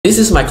This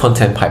is my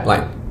content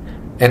pipeline,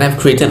 and I've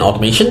created an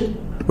automation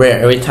where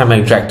every time I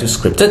drag to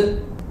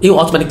scripted, it will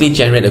automatically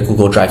generate a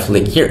Google Drive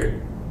link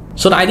here.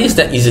 So the idea is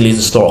that easily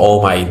to store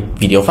all my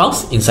video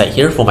files inside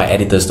here for my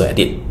editors to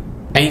edit.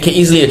 And you can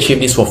easily achieve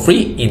this for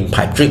free in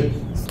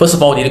Pipedream. First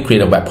of all, you need to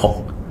create a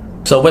webhook.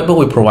 So a webhook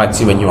will provide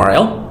you an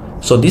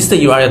URL. So this is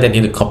the URL that you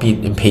need to copy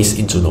and paste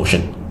into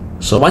Notion.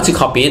 So once you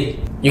copy it,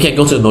 you can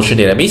go to the Notion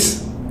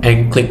database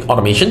and click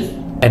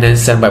automation and then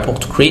send webhook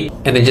to create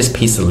and then just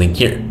paste the link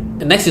here.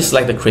 And next you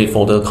select the create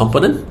folder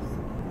component.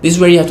 This is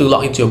where you have to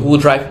log into your Google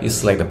Drive. You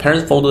select the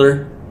parent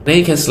folder. Then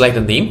you can select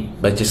the name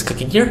by just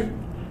clicking here.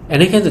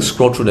 And then you can just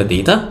scroll through the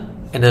data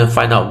and then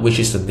find out which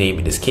is the name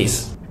in this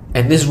case.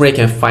 And this is where you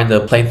can find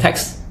the plain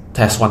text,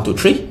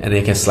 test123, and then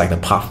you can select the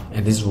path,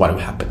 and this is what will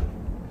happen.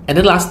 And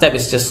the last step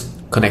is just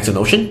connect to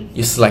Notion.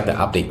 You select the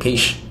update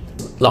page,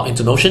 log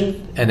into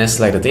Notion, and then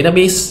select the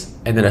database,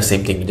 and then the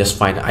same thing, you just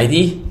find the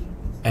ID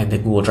and the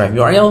Google Drive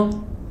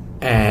URL,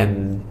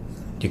 and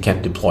you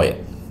can deploy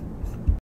it.